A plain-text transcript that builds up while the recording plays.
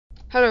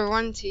Hello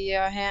everyone,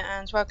 Tia here,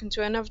 and welcome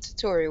to another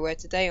tutorial where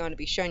today I'm going to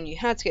be showing you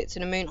how to get to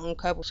the moon on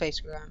Kerbal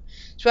Spacecraft.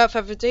 So without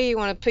further ado, you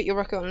want to put your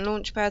rocket on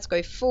launch pad,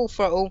 go full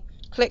throttle,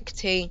 click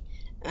T,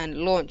 and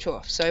launch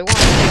off. So what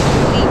I'm going to do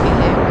is leave you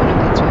here when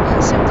I get to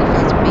about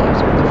 70,000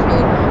 meters off the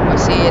floor. I'll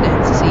see you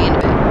then, so see you in a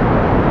bit.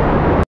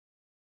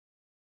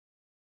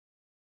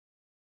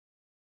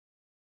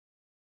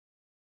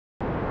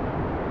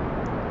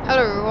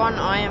 Hello everyone,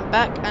 I am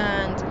back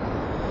and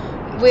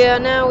we are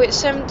now at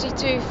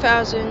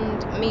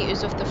 72,000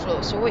 meters off the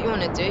floor. So what you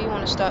want to do, you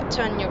want to start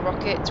turning your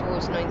rocket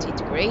towards 90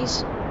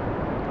 degrees.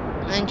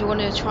 And you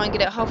want to try and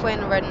get it halfway in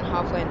the red and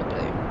halfway in the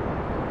blue.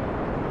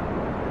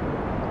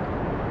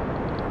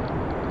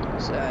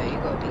 So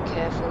you've got to be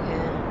careful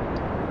here.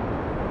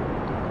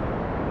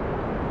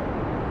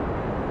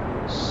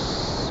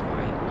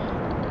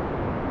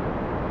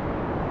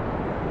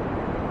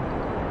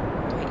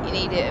 Right, you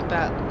need it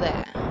about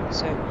there.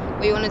 So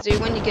what you want to do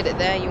when you get it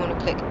there, you want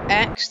to click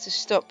X to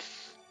stop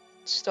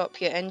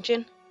your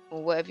engine,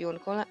 or whatever you want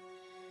to call it.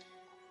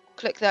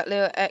 Click that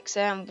little X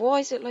there, and why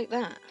is it like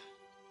that?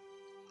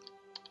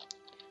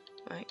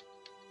 Right.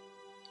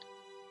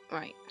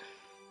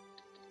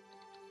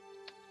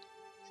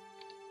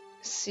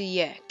 So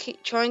yeah,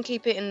 try and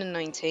keep it in the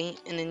 90,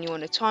 and then you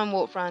want to time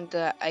warp around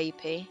the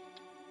AP,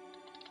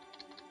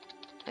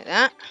 like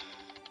that,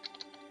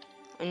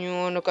 and you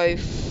want to go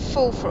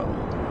full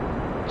throttle.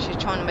 So you're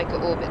trying to make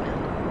it orbit now.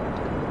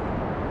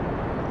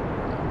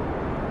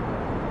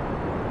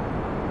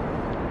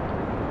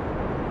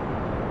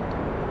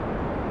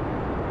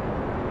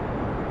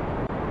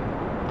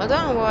 I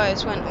don't know why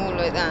it's went all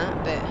like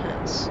that, but it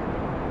has.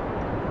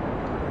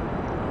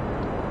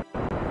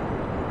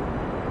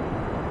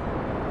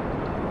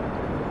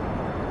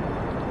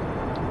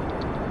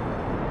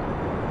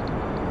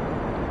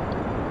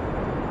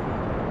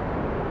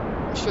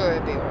 I'm sure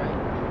it'll be alright.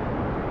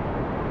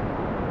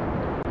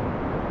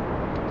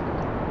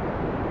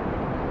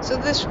 So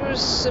this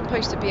was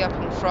supposed to be up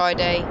on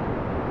Friday,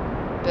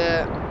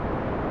 but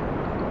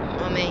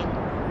I mean,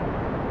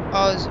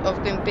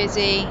 I've been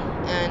busy,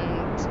 and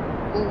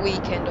all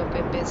weekend I've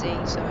been busy,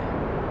 so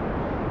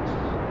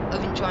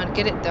I've been trying to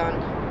get it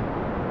done,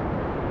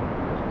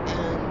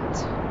 and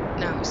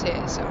now it's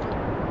here. So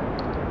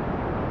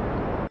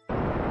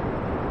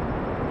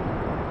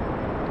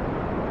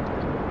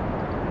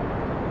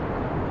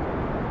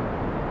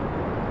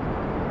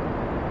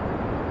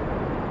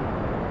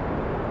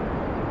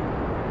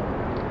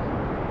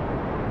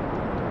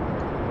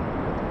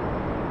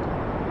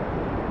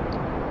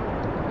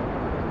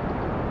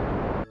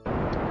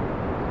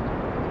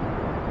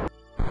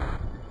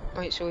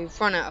right, so we've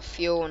run out of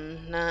fuel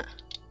on that.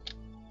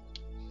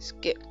 Let's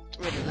get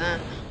rid of that.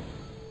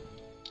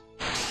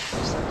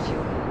 Start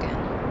fueling again.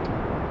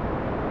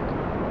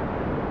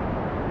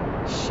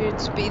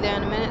 Should be there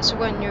in a minute. So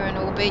when you're in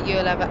orbit,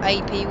 you'll have an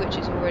AP, which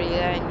is already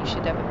there, and you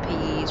should have a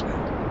PE as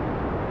well.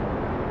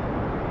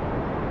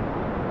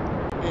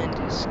 And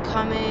it's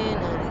coming,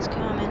 and it's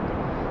coming.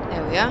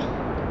 There we are.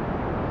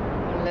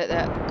 I'll let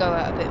that go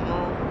out a bit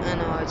more,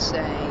 and I'd say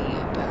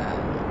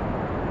about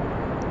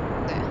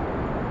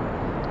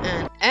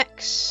and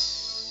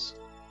X.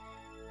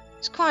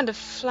 It's kind of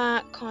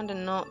flat, kind of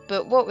not,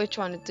 but what we're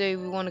trying to do,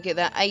 we want to get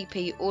that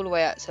AP all the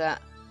way out to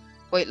that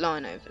white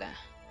line over there.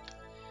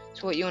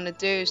 So what you want to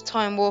do is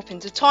time warp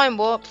into time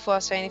warp. Before I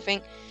say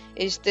anything,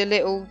 is the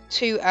little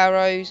two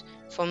arrows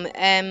from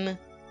M,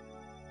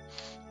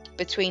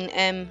 between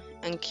M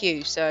and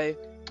Q. So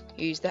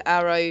use the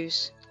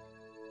arrows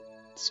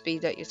to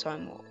speed up your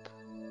time warp.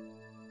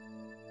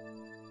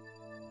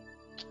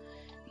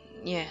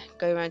 Yeah,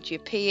 go around to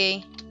your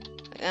PE.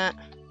 That.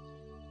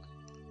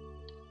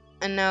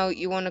 And now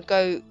you want to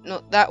go,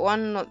 not that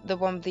one, not the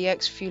one with the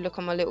X. If you look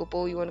on my little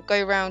ball, you want to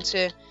go around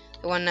to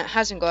the one that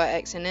hasn't got an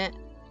X in it,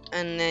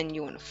 and then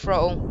you want to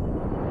throttle,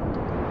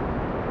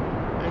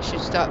 and it should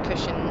start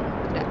pushing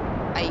that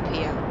AP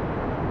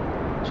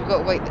out. So you've got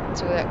to wait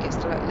until that gets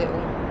to that little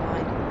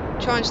line.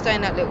 Try and stay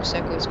in that little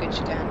circle as good as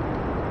you can.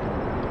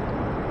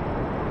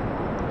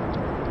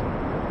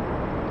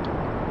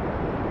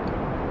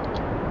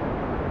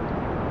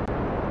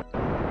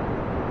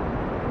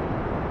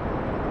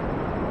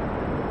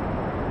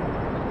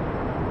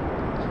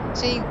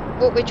 See,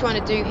 what we're trying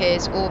to do here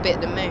is orbit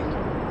the moon,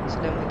 so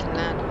then we can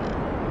land on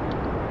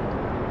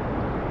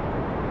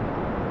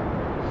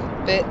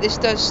it. But this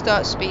does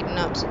start speeding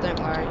up, so don't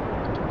worry.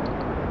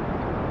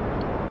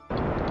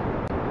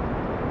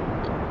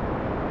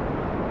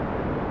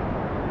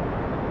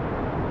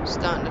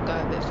 Starting to go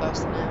a bit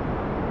faster now.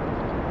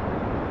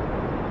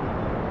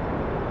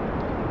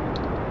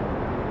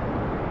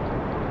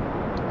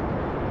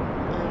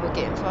 And we're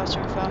getting faster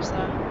and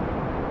faster.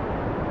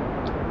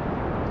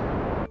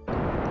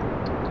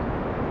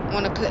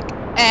 Want to click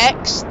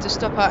X to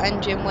stop our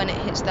engine when it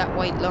hits that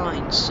white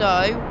line.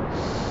 So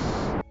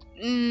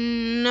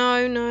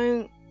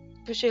no,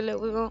 push it a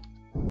little bit more.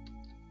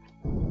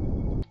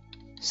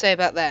 Say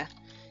about there.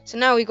 So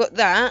now we got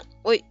that.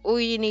 All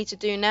you need to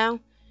do now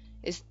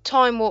is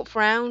time warp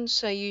round.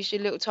 So use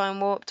your little time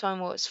warp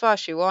as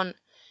fast as you want,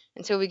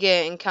 until we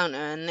get an encounter.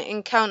 And the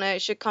encounter,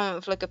 it should come up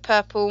with like a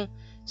purple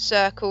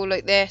circle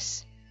like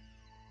this,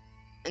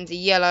 and a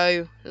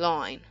yellow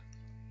line,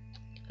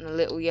 and a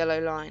little yellow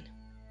line.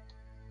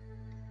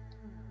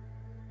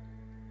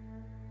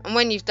 And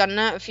when you've done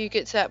that, if you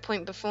get to that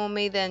point before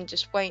me, then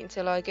just wait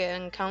until I get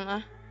an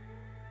encounter.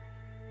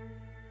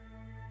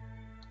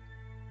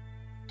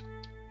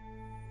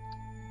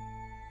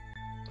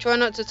 Try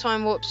not to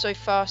time warp so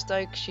fast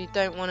though, because you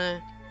don't want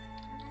to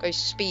go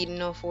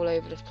speeding off all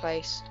over the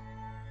place.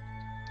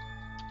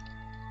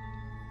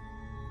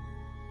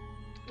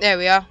 There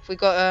we are. We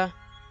got a...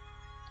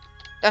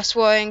 That's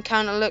what an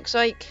encounter looks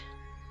like.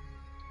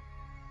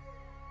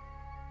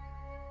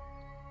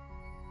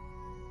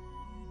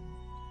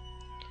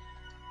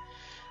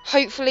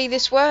 Hopefully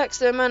this works.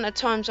 The amount of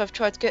times I've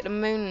tried to get the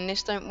moon and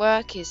this don't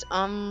work is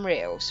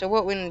unreal. So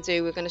what we're going to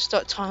do, we're going to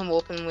start time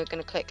warping and we're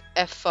going to click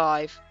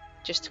F5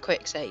 just to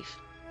quick save.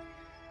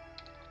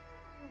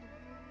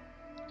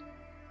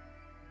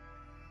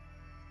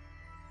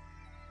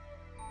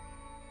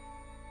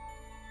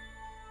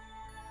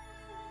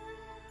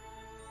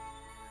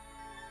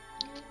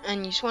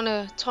 And you just want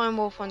to time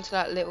warp onto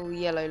that little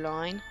yellow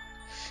line.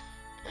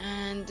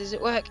 And does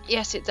it work?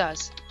 Yes, it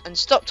does. And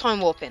stop time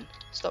warping.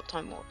 Stop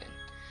time warping.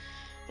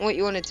 And what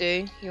you want to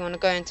do, you want to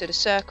go into the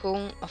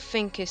circle. I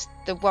think it's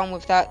the one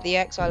without the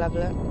X. I'll have a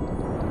look.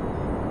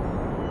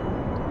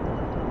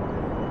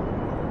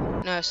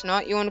 No, it's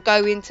not. You want to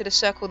go into the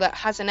circle that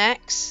has an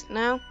X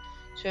now.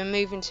 So we're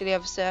moving to the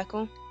other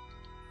circle.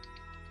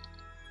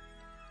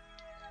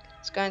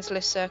 Let's go into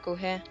this circle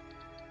here.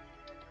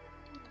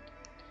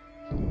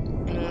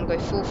 And you want to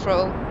go full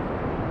throttle.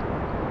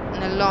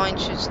 And the line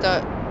should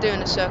start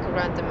doing a circle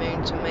around the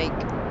moon to make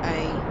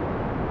a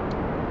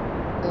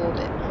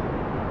orbit.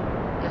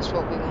 And that's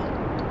what we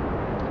want.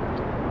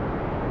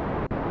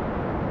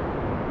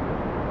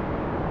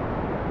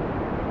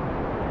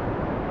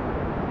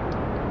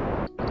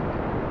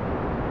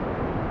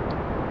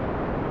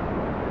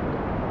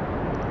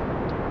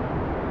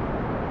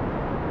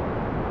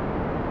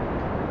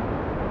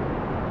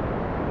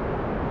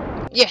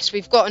 Yes,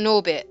 we've got an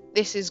orbit.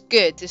 This is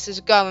good. This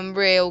is going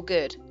real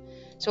good.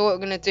 So what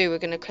we're going to do, we're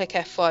going to click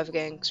F5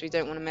 again because we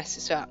don't want to mess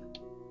this up.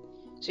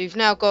 So you've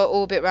now got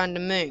orbit around the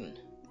moon.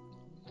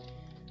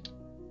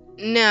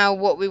 Now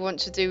what we want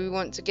to do, we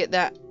want to get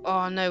that...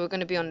 Oh no, we're going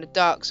to be on the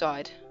dark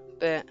side.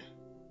 But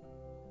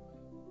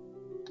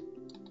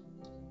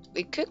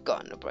we could go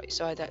on the bright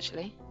side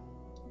actually.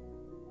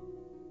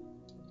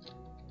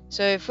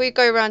 So if we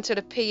go around to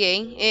the PE,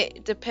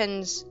 it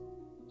depends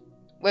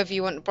whether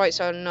you want the bright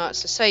side or not.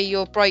 So say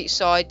your bright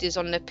side is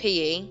on the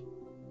PE.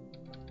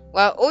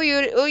 Well, all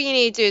you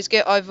need to do is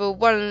get either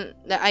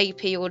the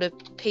AP or the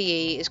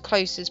PE as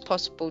close as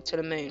possible to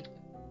the moon.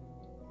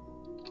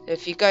 So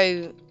if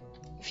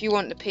you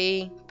want the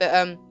PE,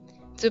 but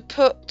to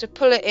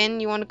pull it in,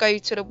 you want to go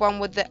to the one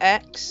with the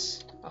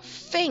X, I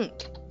think,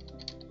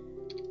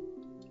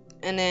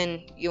 and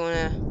then you want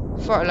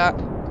to throttle up,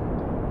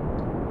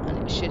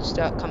 and it should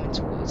start coming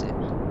towards it.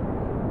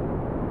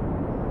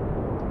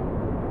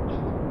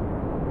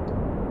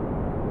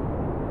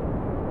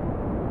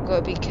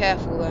 Gotta be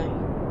careful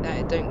though, that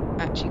it don't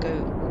actually go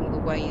all the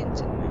way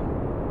into the moon.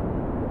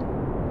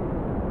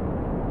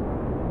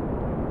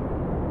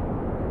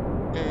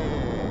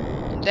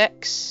 And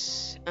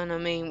X, and I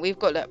mean we've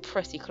got that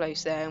pretty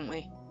close there, haven't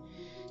we?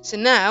 So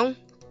now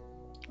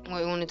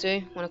what we want to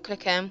do, want to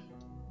click M.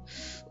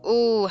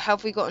 Oh,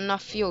 have we got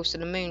enough fuel? So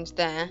the moon's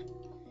there.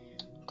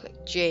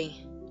 Click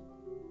G.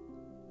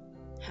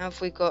 Have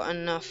we got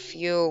enough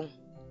fuel?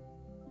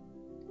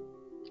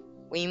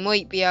 We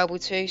might be able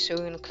to, so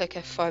we're going to click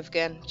F5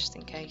 again, just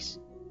in case.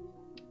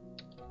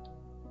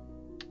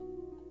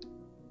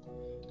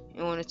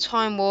 You want to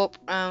time warp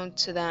round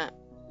to that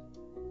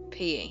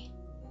PE.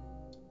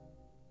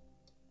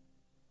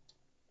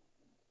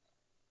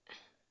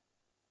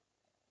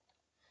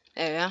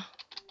 There we are.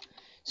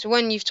 So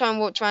when you've time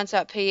warped around to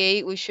that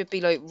PE, we should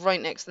be like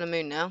right next to the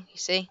moon now, you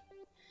see?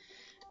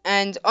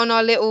 And on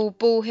our little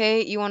ball here,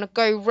 you want to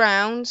go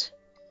round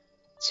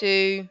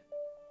to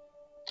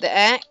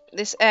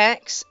this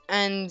X,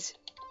 and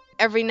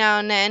every now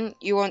and then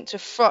you want to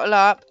throttle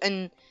up,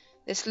 and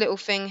this little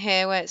thing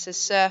here where it says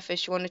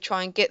surface, you want to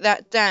try and get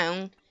that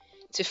down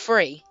to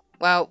 3.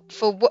 Well,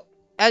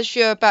 as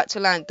you're about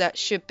to land, that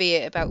should be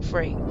at about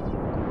 3.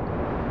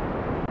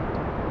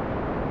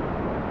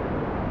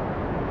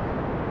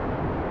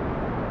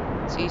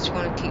 So you just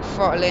want to keep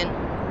throttling,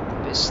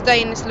 but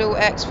stay in this little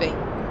X thing.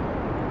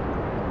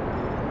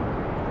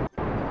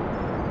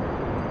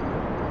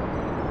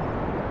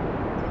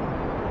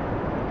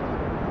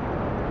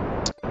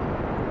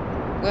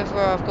 Whether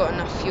I've got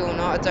enough fuel or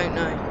not, I don't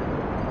know.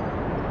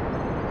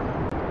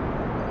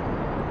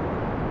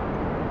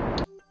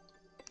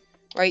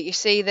 Right, you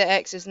see the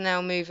X is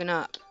now moving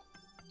up.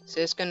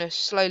 So it's going to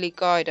slowly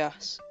guide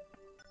us.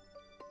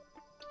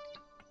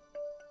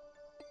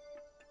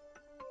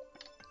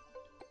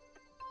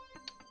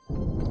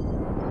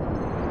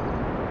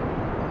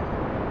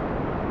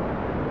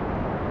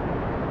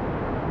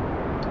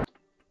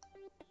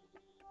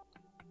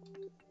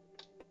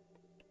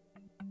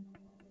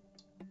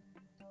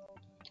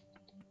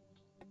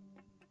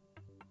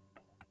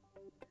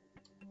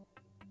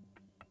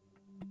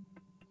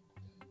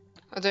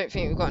 I don't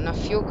think we've got enough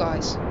fuel,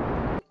 guys.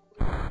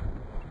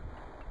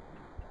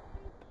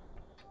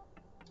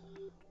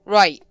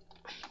 Right.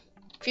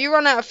 If you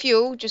run out of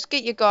fuel, just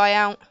get your guy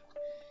out,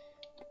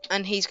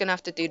 and he's going to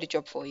have to do the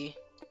job for you.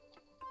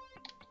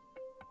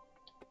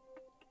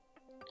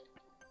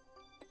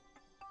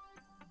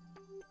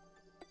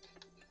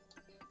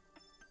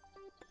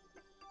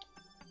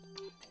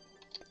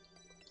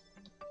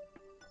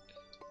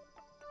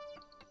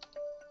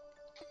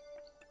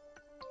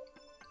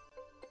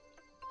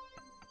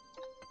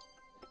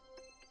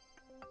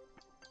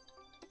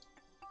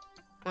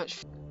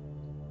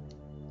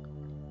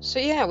 So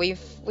yeah, we've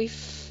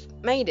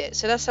made it.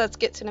 So that's how to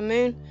get to the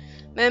moon.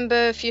 Remember,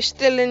 if you're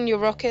still in your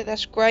rocket,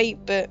 that's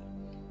great, but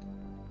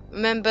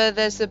remember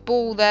there's the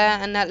ball there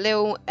and that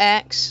little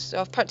X. So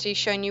I've practically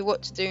shown you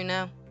what to do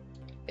now.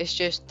 It's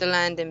just the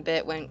landing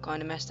bit went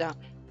kind of messed up.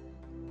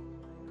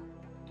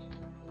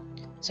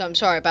 So I'm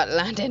sorry about the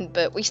landing,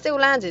 but we still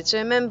landed. So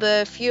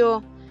remember, if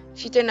you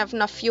didn't have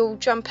enough fuel,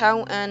 jump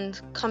out and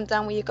come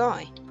down with your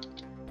guy.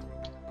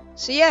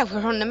 So yeah,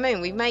 we're on the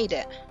moon. We made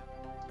it.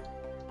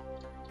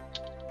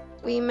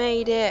 We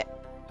made it.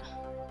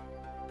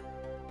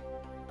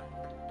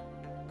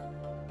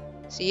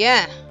 So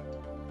yeah,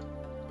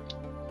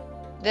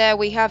 there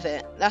we have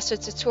it. That's a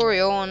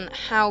tutorial on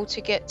how to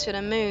get to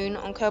the moon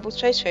on Kerbal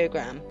Space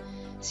Program.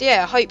 So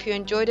yeah, I hope you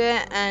enjoyed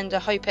it, and I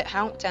hope it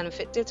helped, and if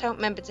it did help,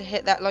 remember to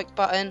hit that like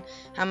button,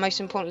 and most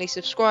importantly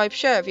subscribe,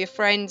 share it with your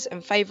friends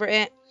and favourite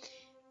it.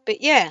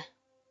 But yeah,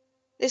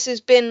 this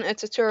has been a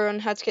tutorial on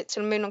how to get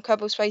to the moon on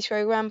Kerbal Space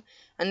Program,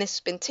 and this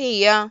has been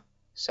Tia,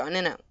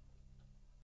 signing out.